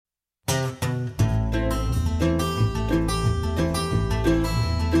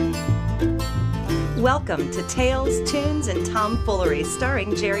Welcome to Tales, Tunes, and Tomfoolery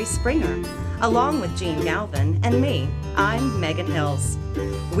starring Jerry Springer, along with Gene Galvin and me. I'm Megan Hills.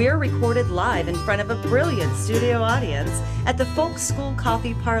 We're recorded live in front of a brilliant studio audience at the Folk School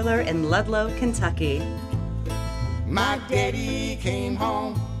Coffee Parlor in Ludlow, Kentucky. My daddy came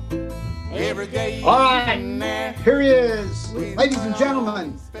home every day. All right, here he is, ladies and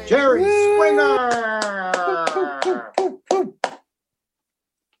gentlemen, Jerry Springer.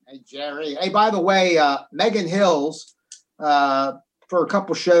 Hey, Jerry. Hey, by the way, Megan Hills, for a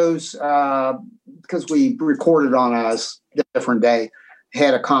couple shows, because we recorded on a different day,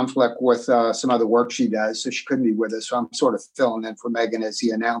 had a conflict with some other work she does, so she couldn't be with us. So I'm sort of filling in for Megan as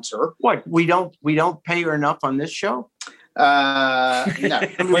the announcer. What? We don't pay her enough on this show? No.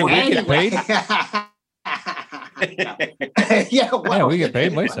 Wait, we get paid? Yeah, we get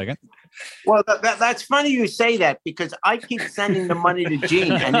paid. Wait a second. Well, that's funny you say that, because I keep sending the money to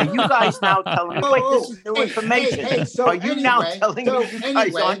Gene, and you guys now telling me, wait, this is new information. Are you now telling me you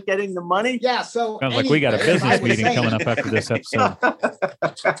guys aren't getting the money? Yeah, so sounds like we got a business meeting coming up after this episode.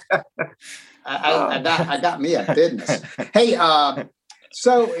 I got me a business. Hey,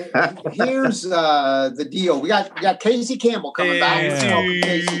 so here's the deal. We got Casey Campbell coming back.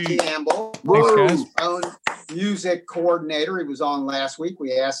 Casey Campbell, Thanks, own music coordinator. He was on last week.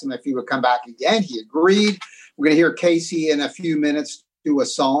 We asked him if he would come back again. He agreed. We're going to hear Casey in a few minutes do a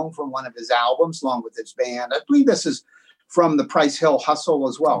song from one of his albums along with his band. I believe this is from the Price Hill Hustle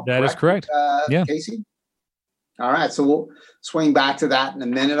as well. That is correct. Yeah. Casey? All right. So we'll swing back to that in a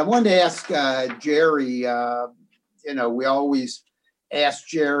minute. I wanted to ask Jerry, we always ask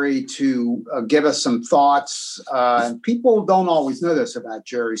Jerry to give us some thoughts. And people don't always know this about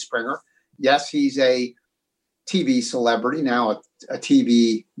Jerry Springer. Yes, he's a TV celebrity, now a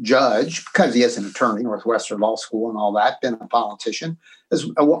TV judge, because he is an attorney, Northwestern Law School and all that, been a politician,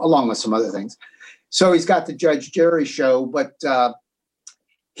 along with some other things. So he's got the Judge Jerry show, but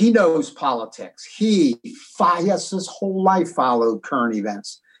he knows politics. He has his whole life followed current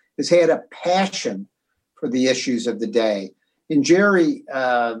events, has had a passion for the issues of the day. And Jerry,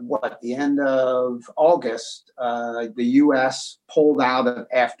 the end of August, the U.S. pulled out of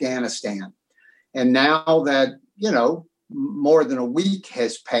Afghanistan. And now that, more than a week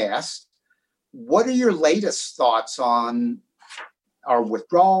has passed, what are your latest thoughts on our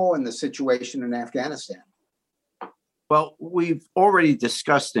withdrawal and the situation in Afghanistan? Well, we've already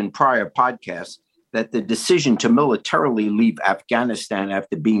discussed in prior podcasts that the decision to militarily leave Afghanistan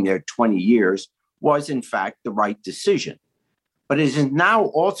after being there 20 years was, in fact, the right decision. But it is now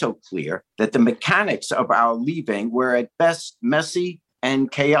also clear that the mechanics of our leaving were at best messy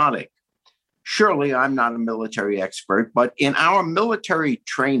and chaotic. Surely I'm not a military expert, but in our military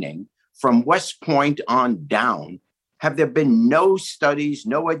training from West Point on down, have there been no studies,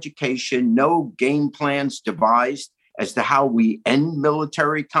 no education, no game plans devised as to how we end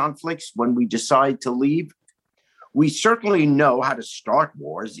military conflicts when we decide to leave? We certainly know how to start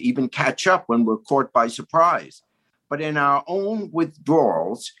wars, even catch up when we're caught by surprise. But in our own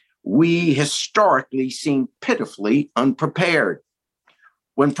withdrawals, we historically seem pitifully unprepared.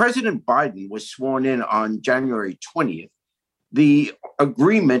 When President Biden was sworn in on January 20th, the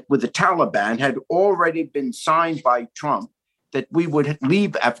agreement with the Taliban had already been signed by Trump that we would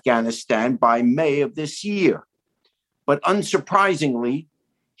leave Afghanistan by May of this year. But unsurprisingly,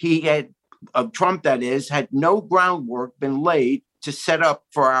 Trump, that is, had no groundwork been laid to set up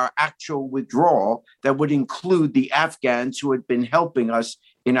for our actual withdrawal that would include the Afghans who had been helping us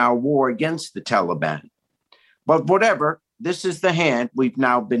in our war against the Taliban. But whatever, this is the hand we've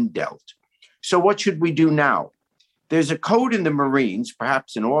now been dealt. So what should we do now? There's a code in the Marines,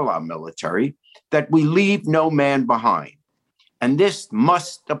 perhaps in all our military, that we leave no man behind. And this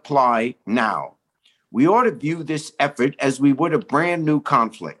must apply now. We ought to view this effort as we would a brand new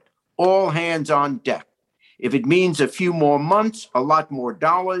conflict, all hands on deck. If it means a few more months, a lot more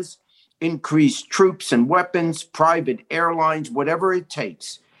dollars, increased troops and weapons, private airlines, whatever it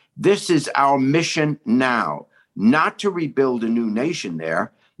takes. This is our mission now, not to rebuild a new nation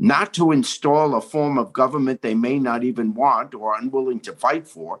there, not to install a form of government they may not even want or unwilling to fight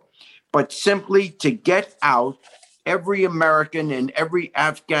for, but simply to get out every American and every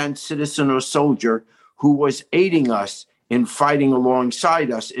Afghan citizen or soldier who was aiding us in fighting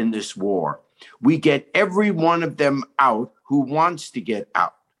alongside us in this war. We get every one of them out who wants to get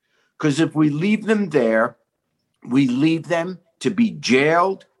out. Because if we leave them there, we leave them to be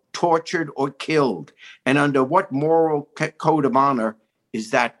jailed, tortured, or killed. And under what moral code of honor is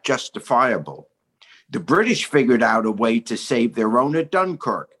that justifiable? The British figured out a way to save their own at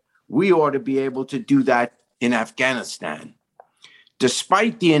Dunkirk. We ought to be able to do that in Afghanistan.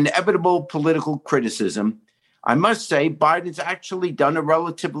 Despite the inevitable political criticism, I must say Biden's actually done a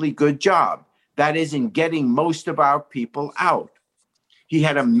relatively good job. That is, in getting most of our people out. He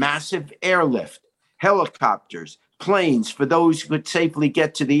had a massive airlift, helicopters, planes for those who could safely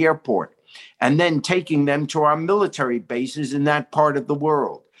get to the airport, and then taking them to our military bases in that part of the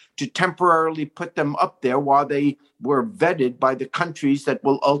world to temporarily put them up there while they were vetted by the countries that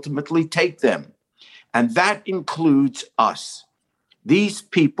will ultimately take them. And that includes us. These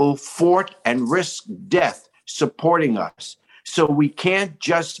people fought and risked death supporting us. So we can't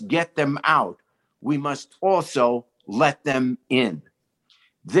just get them out. We must also let them in.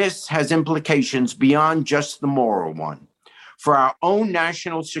 This has implications beyond just the moral one. For our own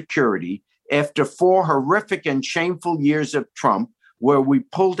national security, after 4 horrific and shameful years of Trump, where we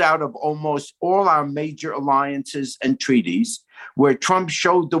pulled out of almost all our major alliances and treaties, where Trump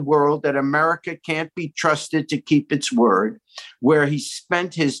showed the world that America can't be trusted to keep its word, where he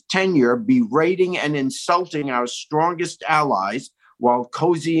spent his tenure berating and insulting our strongest allies while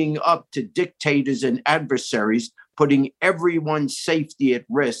cozying up to dictators and adversaries, putting everyone's safety at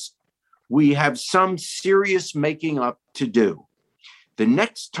risk, we have some serious making up to do. The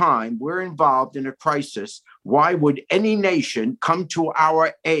next time we're involved in a crisis, why would any nation come to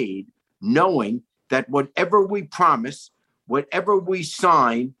our aid knowing that whatever we promise, whatever we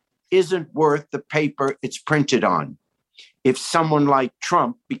sign, isn't worth the paper it's printed on if someone like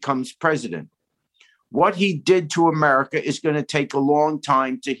Trump becomes president? What he did to America is going to take a long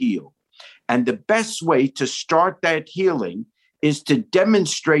time to heal. And the best way to start that healing is to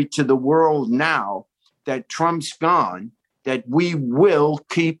demonstrate to the world now that Trump's gone, that we will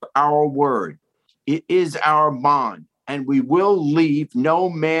keep our word. It is our bond, and we will leave no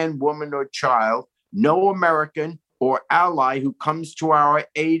man, woman, or child, no American or ally who comes to our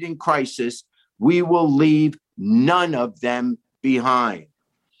aid in crisis. We will leave none of them behind.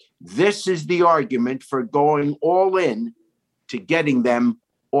 This is the argument for going all in to getting them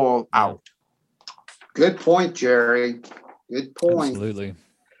all out. Good point, Jerry. Good point. Absolutely.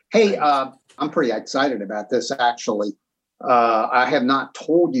 Hey, I'm pretty excited about this, actually. I have not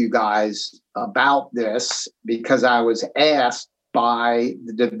told you guys about this because I was asked by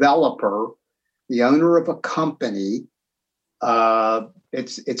the developer, the owner of a company.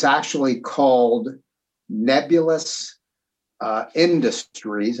 It's actually called Nebulous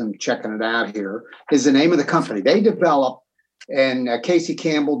Industries. I'm checking it out here. Is the name of the company. They develop, and Casey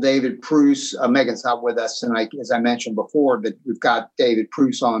Campbell, David Pruce, Megan's not with us tonight, as I mentioned before, but we've got David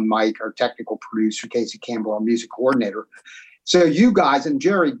Pruce on mic, our technical producer, Casey Campbell, our music coordinator. So you guys, and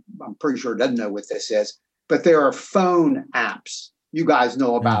Jerry, I'm pretty sure doesn't know what this is, but there are phone apps. You guys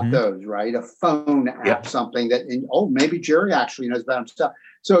know about those, right? A phone app, something that, maybe Jerry actually knows about himself.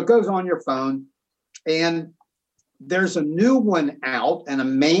 So it goes on your phone, and there's a new one out, and a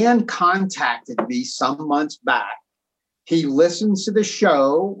man contacted me some months back. He listens to the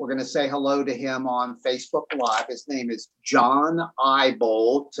show. We're going to say hello to him on Facebook Live. His name is John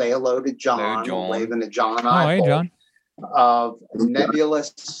Ibold. Say hello to John. Hello, John. We're waving to John Oh, hey, Ibold John. of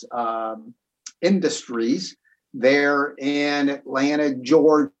Nebulous Industries there in Atlanta,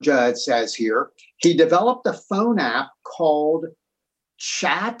 Georgia, it says here. He developed a phone app called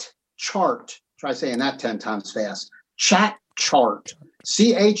Chat Chart. Try saying that 10 times fast. Chat Chart.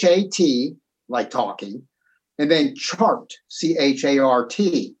 C-H-A-T, like talking. And then Chart,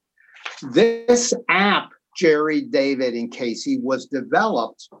 C-H-A-R-T. This app, Jerry, David, and Casey, was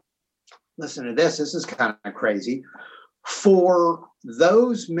developed, listen to this, this is kind of crazy, for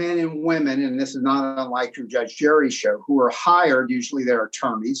those men and women, and this is not unlike your Judge Jerry show, who are hired, usually they're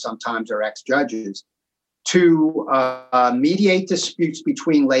attorneys, sometimes they're ex-judges, to mediate disputes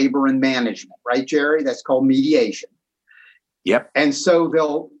between labor and management, right, Jerry? That's called mediation. Yep. And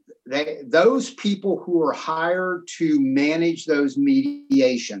so those people who are hired to manage those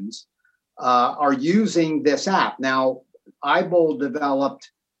mediations are using this app. Now, Ibold developed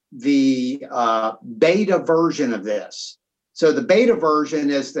the beta version of this. So the beta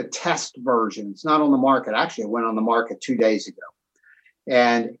version is the test version. It's not on the market. Actually, it went on the market 2 days ago.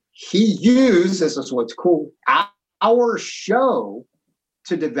 And he used, this is what's cool, our show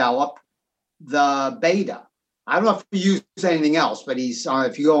to develop the beta. I don't know if he used anything else, but he's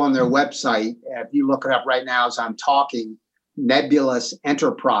if you go on their website, if you look it up right now as I'm talking, Nebulous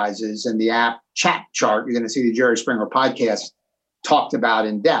Enterprises and the app Chat Chart, you're going to see the Jerry Springer podcast talked about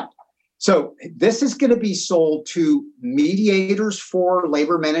in depth. So this is going to be sold to mediators for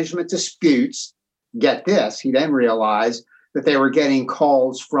labor management disputes. Get this, he then realized that they were getting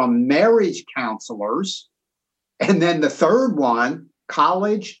calls from marriage counselors. And then the third one,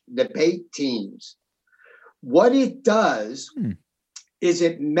 college debate teams. What it does is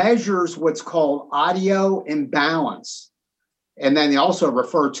it measures what's called audio imbalance. And then they also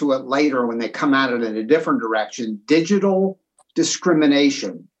refer to it later when they come at it in a different direction, digital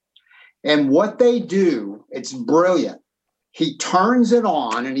discrimination. And what they do, it's brilliant. He turns it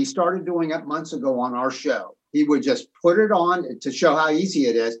on, and he started doing it months ago on our show. He would just put it on to show how easy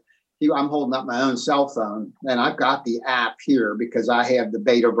it is. I'm holding up my own cell phone, and I've got the app here because I have the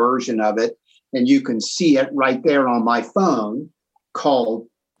beta version of it. And you can see it right there on my phone called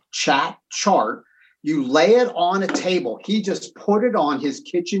Chat Chart. You lay it on a table. He just put it on his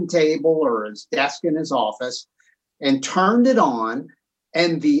kitchen table or his desk in his office and turned it on.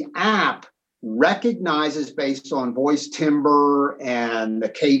 And the app recognizes based on voice timbre and the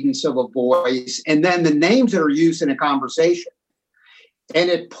cadence of a voice, and then the names that are used in a conversation. And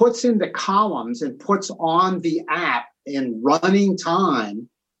it puts into columns and puts on the app in running time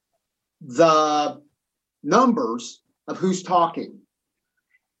the numbers of who's talking.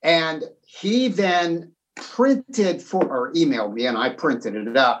 And he then printed or emailed me, and I printed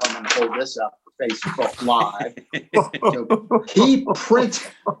it up. I'm going to hold this up for Facebook Live. So he printed.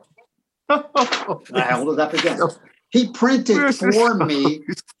 I held it up again. He printed for me,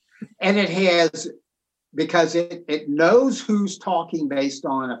 and it has, because it knows who's talking based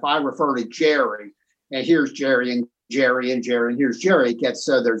on, if I refer to Jerry, and here's Jerry and Jerry and Jerry, and here's Jerry,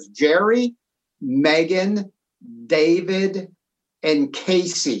 so there's Jerry, Megan, David, and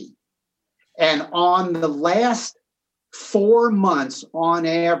Casey. And on the last 4 months, on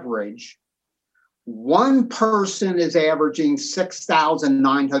average, one person is averaging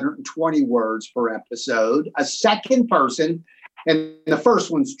 6,920 words per episode. A second person, and the first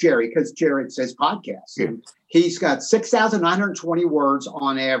one's Jerry, because Jerry says podcast. Yeah. He's got 6,920 words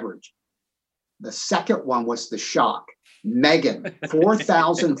on average. The second one was the shock. Megan,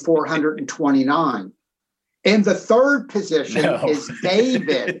 4,429. In the third position is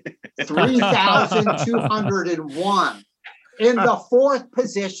David, 3,201. In the fourth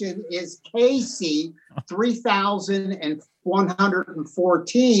position is Casey,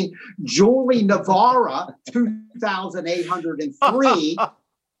 3,114. Julie Navarra, 2,803.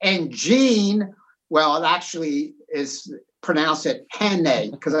 And Jean, well, it actually is pronounce it Henne,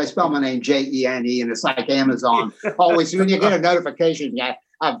 because I spell my name Jene, and it's like Amazon. Always, when you get a notification,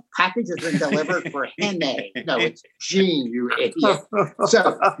 a package has been delivered for Henne. No, it's Jean, you idiot.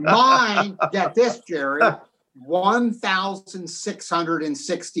 So mine, get this, Jerry,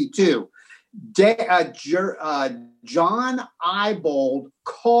 1,662. John Ibold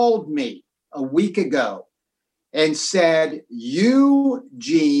called me a week ago and said, you,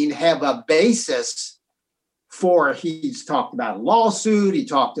 Gene, have a basis for, he's talked about a lawsuit, he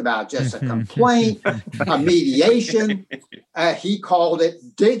talked about just a complaint, a mediation. He called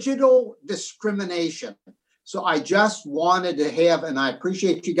it digital discrimination. So I just wanted to have, and I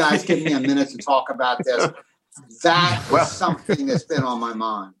appreciate you guys giving me a minute to talk about this. That was something that's been on my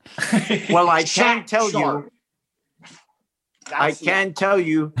mind. Well, I can tell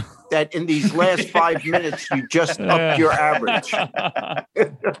you that in these last 5 minutes, you just upped your average.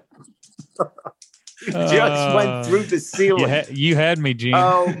 Just went through the ceiling. You had me, Gene.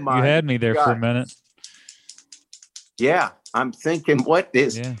 Oh my! You had me there God. for a minute. Yeah, I'm thinking, what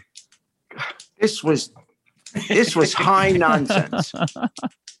is? Yeah. This was high nonsense.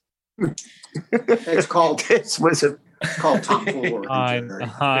 It's called. This was called tomfoolery. High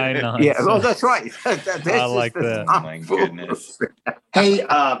nonsense. Yeah, well, that's right. I like that. Oh my goodness. Hey,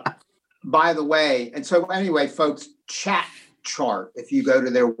 by the way, and so anyway, folks, Chat Chart. If you go to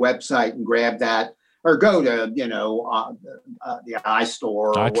their website and grab that, or go to the iStore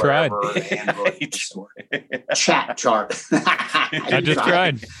or I tried. wherever, Android store. Chat Chart. I just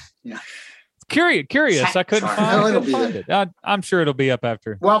tried. Yeah. Curious. Chat I couldn't chart. find, No, it'll find be it. I'm sure it'll be up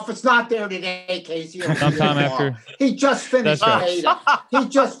after. Well, if it's not there today, Casey, it'll be Sometime there after. tomorrow. He just finished the beta. He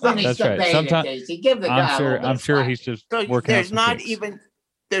just finished That's the right. beta, Sometime- Casey. Give the guy I'm sure he's just working. There's not even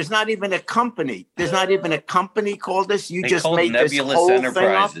a company. There's not even a company called this. You They just call made this Nebulous whole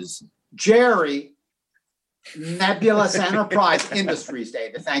Enterprises. thing up. Jerry, Nebulous Enterprise Industries,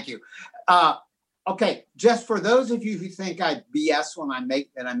 David. Thank you. Okay, just for those of you who think I BS when I make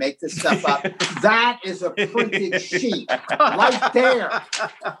this stuff up, that is a printed sheet right there.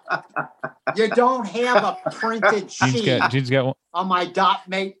 You don't have a printed sheet Gene's got one. on my dot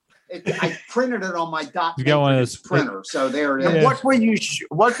mate. I printed it on my dot You got one of matrix those printer, so there it is. Yeah. What were you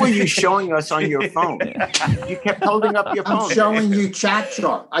showing us on your phone? You kept holding up your phone. I'm showing you Chat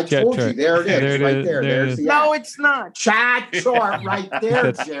Chart. I Chat told you. chart. There it is. There it right is. there. There it There's is. the No, app. it's not. Chat Chart right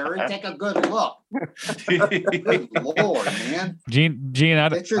there, Jerry. Take a good look. Good Lord, man. Gene, I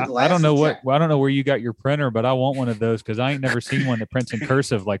Get your don't know glasses I don't know where you got your printer, but I want one of those because I ain't never seen one that prints in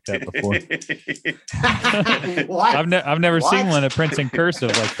cursive like that before. What? I've never What? seen one that prints in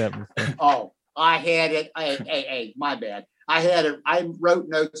cursive like that before. Oh, I had it. Hey, my bad. I had it. I wrote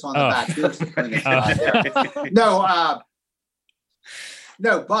notes on the back. Here's the printing spot there.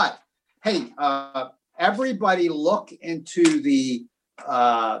 No, but hey, everybody look into the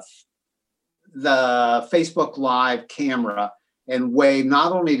Facebook Live camera and wave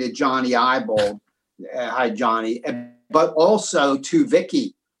not only to Johnny Eyebold, hi Johnny, but also to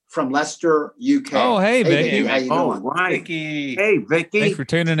Vicky from Leicester, UK. Oh, hey, Vicky. How you doing? Right. Vicky. Hey, Vicky. Thanks for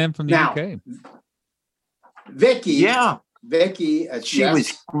tuning in from the Now, UK. Vicky. Yeah. Vicky. She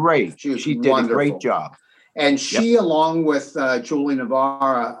was great. She did a great job. And she, along with Julie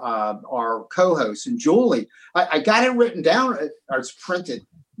Navarra, our co-host. And Julie, I got it written down, or it's printed.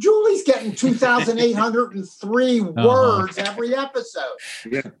 Julie's getting 2,803 words every episode.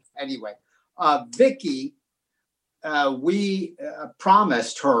 Yeah. Anyway, Vicky, we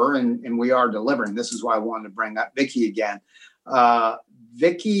promised her, and we are delivering. This is why I wanted to bring up Vicky again.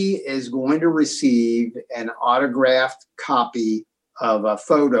 Vicky is going to receive an autographed copy of a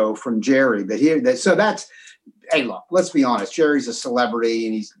photo from Jerry. So that's, hey, look, let's be honest. Jerry's a celebrity,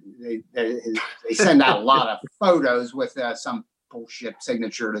 and they send out a lot of photos with some bullshit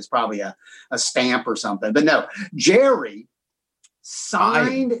signature that's probably a stamp or something. But no, Jerry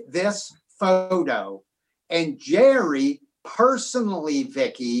signed this photo, and Jerry personally,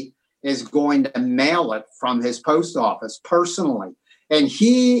 Vicky, is going to mail it from his post office personally. And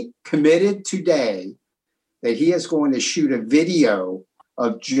he committed today that he is going to shoot a video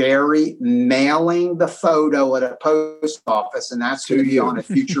of Jerry mailing the photo at a post office, and that's going to be on a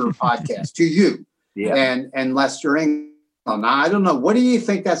future podcast to you and Lester England. Now, I don't know. What do you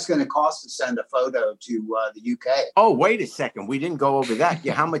think that's going to cost to send a photo to the UK? Oh, wait a second. We didn't go over that.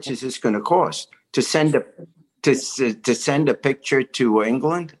 Yeah, how much is this going to cost to send a picture to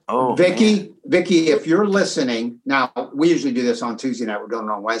England? Oh, Vicky, if you're listening, now we usually do this on Tuesday night. We're doing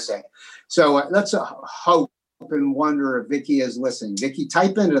it on Wednesday. So let's hope and wonder if Vicky is listening. Vicky,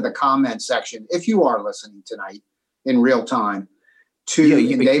 type into the comment section if you are listening tonight in real time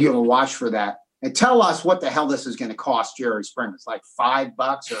and David will watch for that. And tell us what the hell this is going to cost Jerry Springer. It's like $5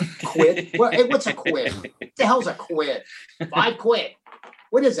 or quid. What's a quid? What the hell's a quid? $5.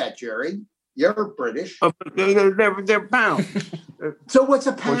 What is that, Jerry? You're British. They're pounds. So what's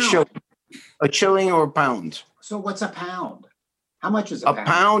a pound? A shilling or a pound. So what's a pound? How much is a pound? A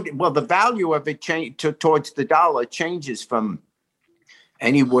pound? Well, the value of it towards the dollar changes from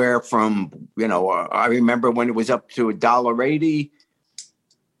anywhere from, I remember when it was up to $1.80.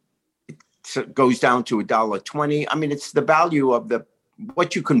 It goes down to $1.20. I mean, it's the value of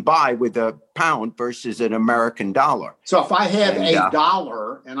what you can buy with a pound versus an American dollar. So if I have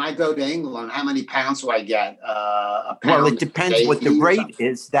 $1 and I go to England, how many pounds do I get? A pound. Well, it depends what the rate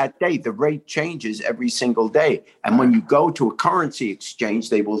is that day. The rate changes every single day. And when you go to a currency exchange,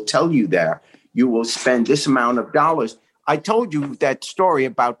 they will tell you there, you will spend this amount of dollars. I told you that story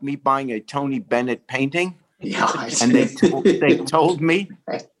about me buying a Tony Bennett painting. Yeah. And they told me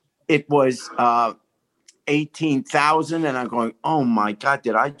it was $18,000, and I'm going, oh my God,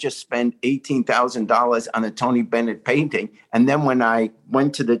 did I just spend $18,000 on a Tony Bennett painting? And then when I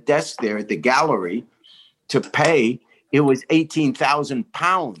went to the desk there at the gallery to pay, it was 18,000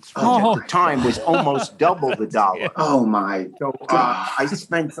 pounds, which at the time was almost double the dollar. Oh my! So I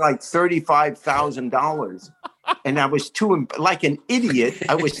spent like $35,000, and I was like an idiot.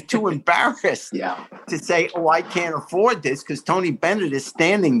 I was too embarrassed to say, "Oh, I can't afford this," because Tony Bennett is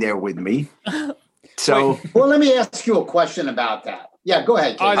standing there with me. So, well, let me ask you a question about that. Yeah, go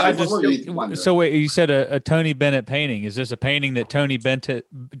ahead. So wait, you said a Tony Bennett painting. Is this a painting that Tony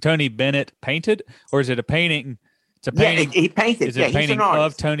Bennett painted, or is it a painting? It's a painting. Yeah, he painted. Is it a painting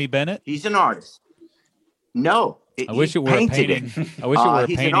of Tony Bennett? He's an artist. No, I wish it were a painting. I wish it were a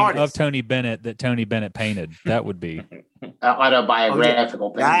painting of Tony Bennett that Tony Bennett painted. That would be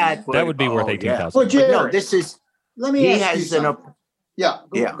autobiographical painting. That would be worth $18,000. Well, Jerry, no, this is. Let me ask you something.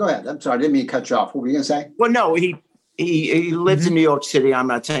 Go ahead. I'm sorry, I didn't mean to cut you off. What were you going to say? Well, no, he lives in New York City. I'm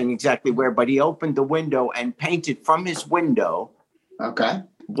not saying exactly where, but he opened the window and painted from his window. Okay.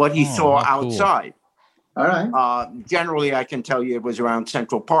 What he saw outside. All right. Generally, I can tell you it was around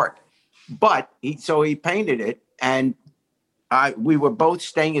Central Park, but he painted it, and we were both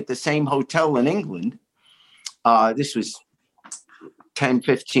staying at the same hotel in England. This was 10,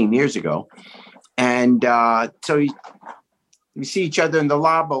 15 years ago, and so we see each other in the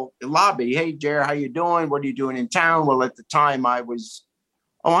lobby. Hey, Jer, how you doing? What are you doing in town? Well, at the time I was,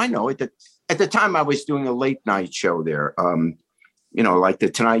 I know. At at the time I was doing a late night show there, like the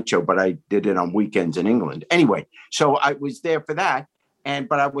Tonight Show, but I did it on weekends in England. Anyway, so I was there for that.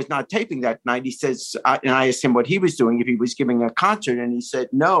 But I was not taping that night. He says, and I asked him what he was doing, if he was giving a concert. And he said,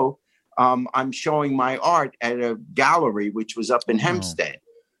 no, I'm showing my art at a gallery, which was up in Hempstead.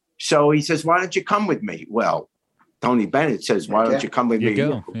 So he says, why don't you come with me? Well, Tony Bennett says, why don't you come with me?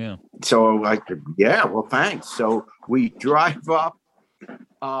 Go. Yeah. So I said, yeah, well, thanks. So we drive up,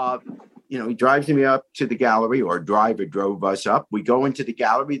 he drives me up to the gallery, or driver drove us up. We go into the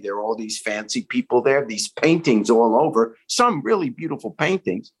gallery. There are all these fancy people there, these paintings all over, some really beautiful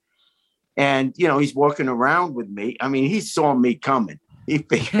paintings. And, he's walking around with me. I mean, he saw me coming. He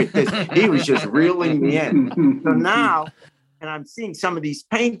figured this. He was just reeling me in. So now, and I'm seeing some of these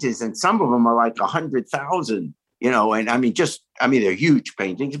paintings, and some of them are like 100,000, and they're huge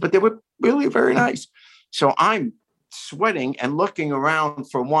paintings, but they were really very nice. So I'm sweating and looking around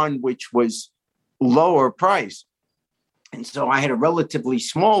for one which was lower price. And so I had a relatively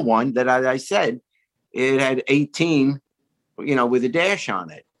small one that, as I said, it had 18, with a dash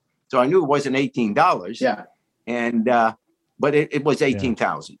on it. So I knew it wasn't $18. Yeah. And, but it was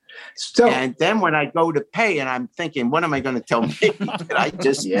 18,000. So, and then when I go to pay, and I'm thinking, what am I going to tell me that I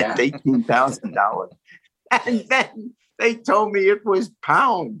just spent $18,000? And then they told me it was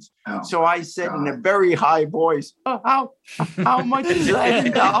pounds. Oh, so I said in a very high voice, how much is that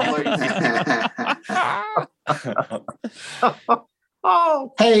in dollars?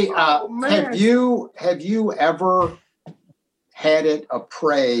 Hey, have you ever had it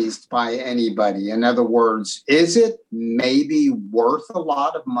appraised by anybody? In other words, is it maybe worth a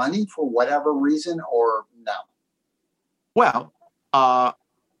lot of money for whatever reason, or no? Well,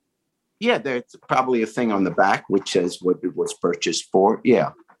 yeah, there's probably a thing on the back which says what it was purchased for.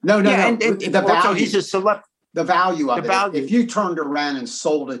 Yeah. No. And the value, he's a celeb. The value of the value. If you turned around and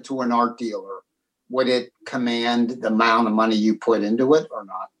sold it to an art dealer, would it command the amount of money you put into it or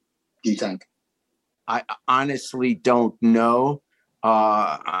not, do you think? I honestly don't know.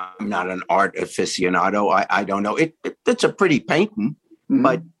 I'm not an art aficionado. I don't know. It's a pretty painting,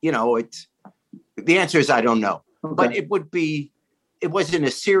 but it's the answer is I don't know. Okay. But it wasn't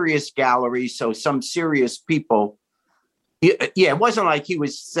a serious gallery, so some serious people. Yeah, it wasn't like he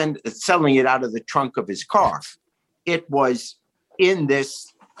was selling it out of the trunk of his car. It was in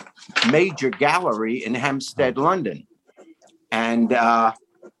this major gallery in Hampstead, London, and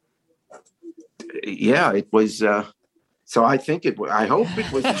it was. So I think I hope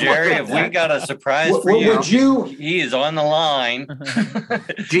it was. Jerry, if we got a surprise for you, he is on the line.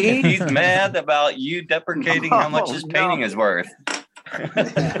 He's mad about you deprecating how much his painting is worth.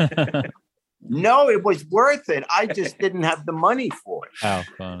 No, it was worth it. I just didn't have the money for it. How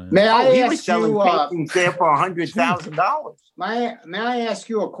funny. May I he ask was selling paintings there for $100,000. May I ask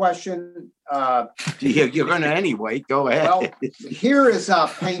you a question? You're going to anyway. Go ahead. Well, here is a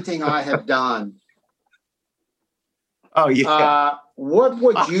painting I have done. Oh, yeah. What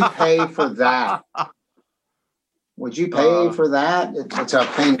would you pay for that? Would you pay for that? It's a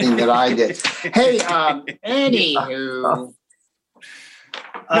painting that I did. Hey, anywho.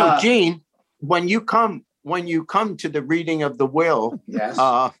 No, Gene, when you come to the reading of the will, yes.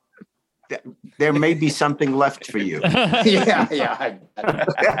 There may be something left for you. Yeah,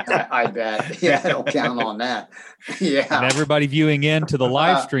 I bet. Yeah, I don't count on that. Yeah. And everybody viewing in to the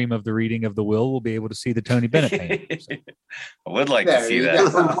live stream of the reading of the will will be able to see the Tony Bennett painting. So. I would like to see that.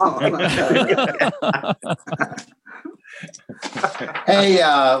 Hey,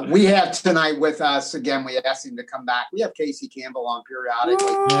 we have tonight with us again. We asked him to come back. We have Casey Campbell on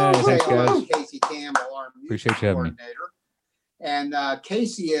periodically. Thanks, guys. Casey Campbell, our music coordinator. And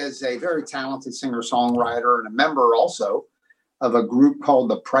Casey is a very talented singer-songwriter and a member also of a group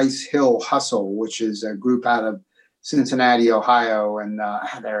called the Price Hill Hustle, which is a group out of Cincinnati, Ohio, and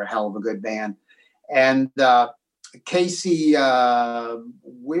they're a hell of a good band. And Casey, tell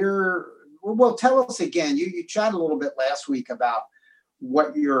us again. You chatted a little bit last week about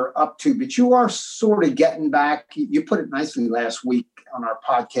what you're up to, but you are sort of getting back. You put it nicely last week on our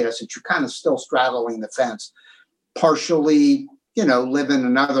podcast that you're kind of still straddling the fence. Partially, living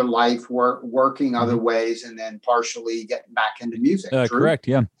another life, working other ways, and then partially getting back into music. Correct.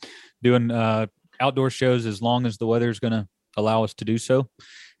 Yeah. Doing outdoor shows as long as the weather's going to allow us to do so.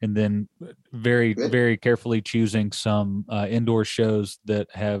 And then very, very carefully choosing some indoor shows that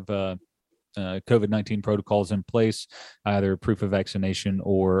have COVID-19 protocols in place, either proof of vaccination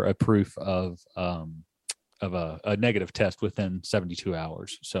or a proof of a negative test within 72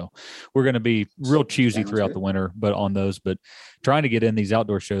 hours. So we're going to be real choosy throughout the winter, but on those, but trying to get in these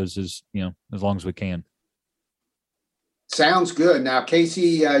outdoor shows is, as long as we can. Sounds good. Now, Casey,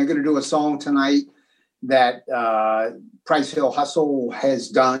 you're going to do a song tonight that Price Hill Hustle has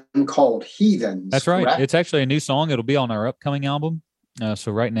done called Heathens. That's right. Correct? It's actually a new song. It'll be on our upcoming album.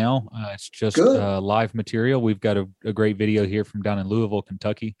 So right now, it's just live material. We've got a great video here from down in Louisville,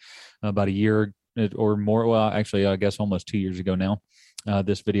 Kentucky, about a year or more. Well, actually, I guess almost 2 years ago now.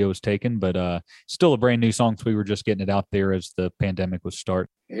 This video was taken, but still a brand new song. So we were just getting it out there as the pandemic was start.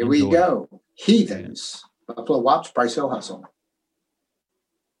 Here we go. Heathens. Buffalo Wops, Price Hill Hustle.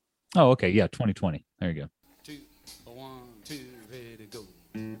 Oh, okay. Yeah, 2020. There you go. 2, 1, 2, ready, go.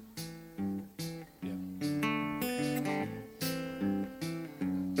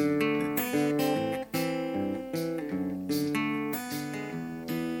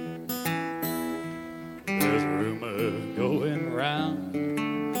 There's a rumor going round.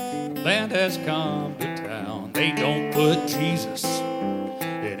 Land has come to town. They don't put Jesus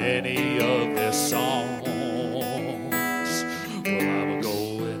in any of their songs. Well, I will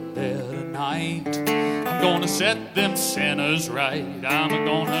go in there tonight. I'm gonna set them sinners right. I'm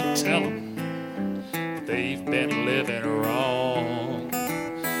gonna tell them that they've been living wrong.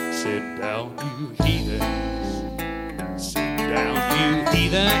 Sit down, you heathens. Sit down, you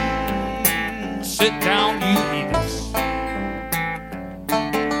heathens. Sit down, you heathens.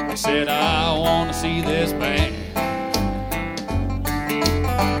 I said I want to see this band.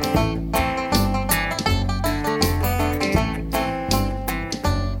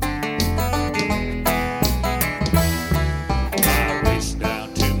 I race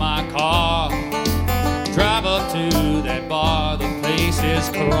down to my car, drive up to that bar. The place is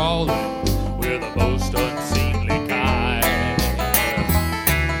crawling with the most unseemly kind.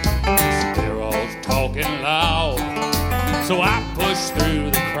 They're all talking loud, so I push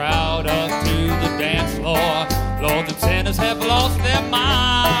through the crowd up to the dance floor. Lord, the sinners have lost their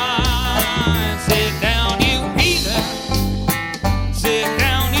minds. Sit down, you heathen. Sit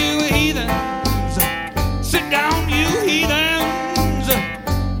down, you heathens. Sit down, you heathens.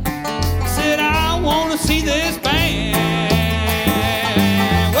 Said I want to see this band.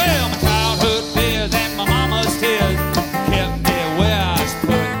 Well, my childhood fears and my mama's tears kept me where I was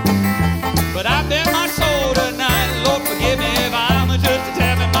put. But I bet my soul tonight, Lord, forgive me if I'm just a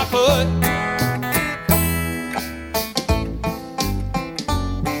tapping my foot.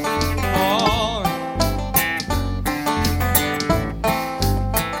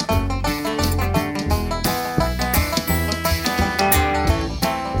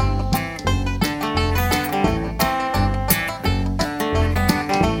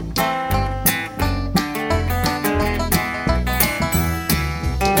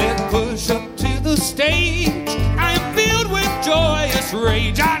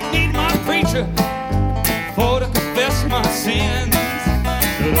 Rage. I need my preacher for to confess my sins.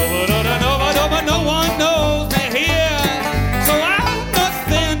 No one knows me here, so I've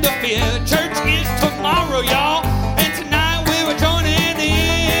nothing to fear. Church is tomorrow, y'all, and tonight we were joining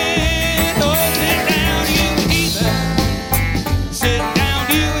in. Oh, sit down, you heathen. Sit down,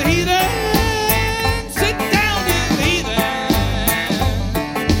 you heathen. Sit down, you heathen.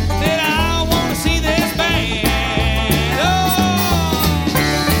 Said I want to see this band.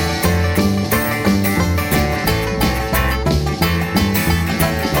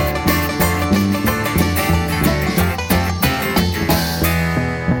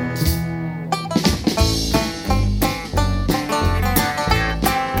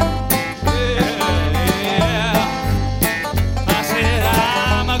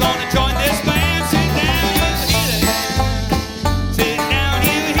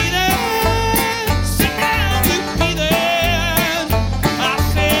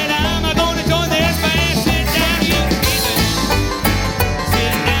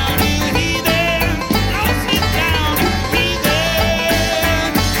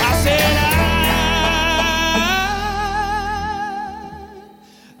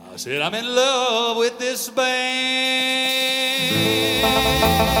 Said I'm in love with this band.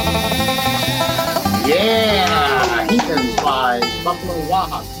 Yeah, Heathens by Buffalo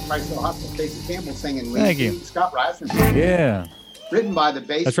Wops, Price Hill Hustle, Casey Campbell singing. Thank you. Scott Reisner. Yeah. Written by the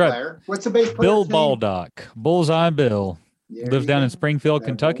bass That's right. player. What's the bass player? Bill Baldock, Bullseye Bill. Lives down in Springfield,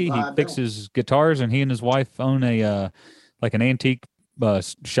 Kentucky. He fixes guitars, and he and his wife own a like an antique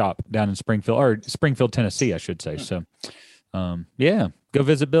shop down in Springfield, Tennessee, I should say. So, yeah, go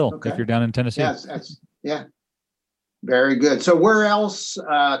visit Bill if you're down in Tennessee. Yes, yeah. Very good. So where else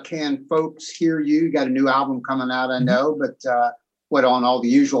can folks hear you? You got a new album coming out, I know, but what, on all the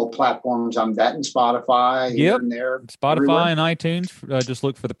usual platforms? I'm that and Spotify. Here and there, Spotify everywhere? and iTunes. Just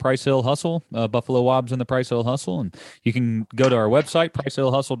look for the Price Hill Hustle, Buffalo Wobbs and the Price Hill Hustle. And you can go to our website,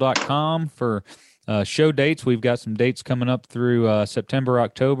 pricehillhustle.com, for show dates, we've got some dates coming up through September,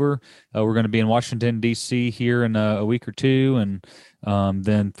 October. We're going to be in Washington, D.C. here in a week or two, and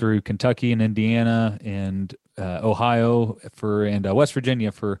then through Kentucky and Indiana and Ohio and West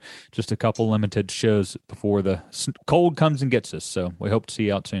Virginia for just a couple limited shows before the cold comes and gets us. So we hope to see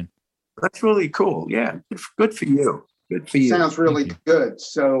you out soon. That's really cool. Yeah, good for you. Good for you. Sounds really good.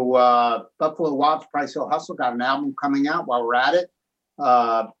 So Buffalo Wild's Price Hill Hustle got an album coming out while we're at it.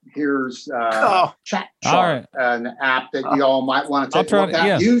 Here's Chat Chart, an app that you all might want to take a look at.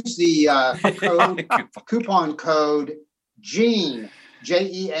 Yeah. Use the coupon code GENE,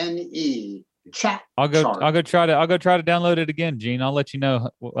 Jene. Chat. I'll go try to download it again, Gene. I'll let you know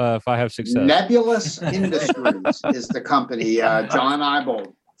if I have success. Nebulous Industries is the company. John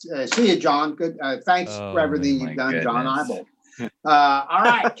Ibold. See you, John. Good. Thanks for everything you've done, goodness. John Ibold. All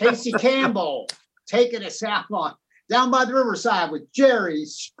right, Casey Campbell taking us out on Down by the Riverside with Jerry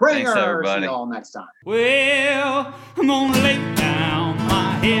Springer. Thanks, see you all next time. Well, I'm gonna lay down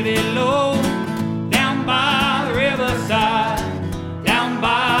my heavy load down by the riverside, down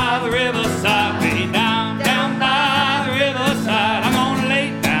by the riverside, way down by the riverside. I'm gonna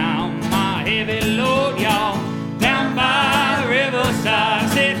lay down my heavy load, y'all, down by the riverside.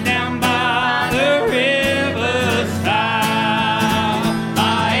 Sit down by the riverside.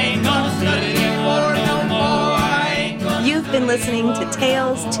 I ain't gonna study anymore, no more. I ain't gonna. You've been listening to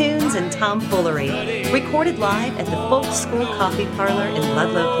Tales, Tunes, and Tomfoolery, recorded live at the Folk School Coffee Parlor in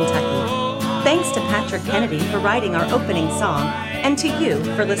Ludlow, Kentucky. Thanks to Patrick Kennedy for writing our opening song, and to you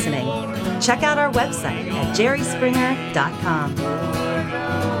for listening. Check out our website at jerryspringer.com.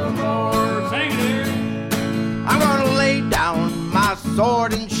 I'm gonna lay down my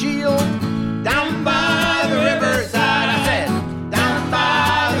sword and shield down by